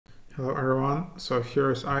Hello everyone, so here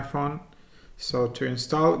is iPhone. So to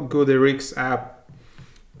install GoodRx app,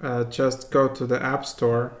 just go to the App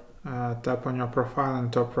Store, tap on your profile in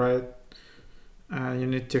top right. You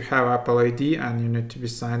need to have Apple ID and you need to be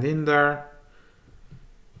signed in there.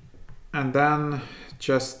 And then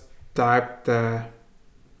just type the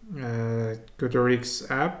GoodRx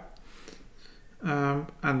app.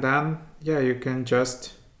 And then you can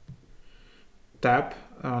just tap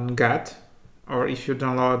on Get. Or if you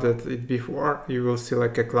downloaded it before, you will see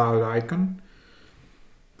like a cloud icon.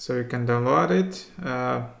 So you can download it.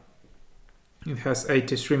 It has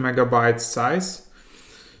 83 megabytes size.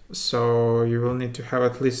 So you will need to have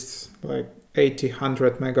at least like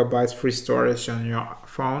 100 megabytes free storage on your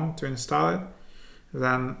phone to install it.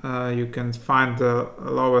 Then you can find the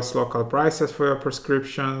lowest local prices for your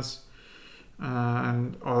prescriptions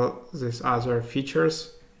and all these other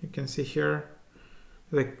features you can see here.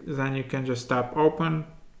 Then you can just tap open,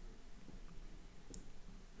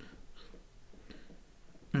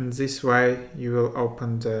 and this way you will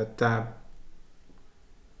open the tab.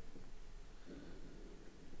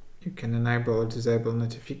 You can enable or disable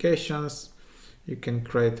notifications, you can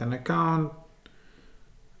create an account,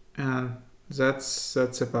 and that's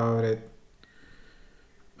about it.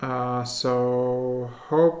 So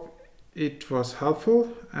hope it was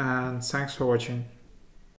helpful, and thanks for watching.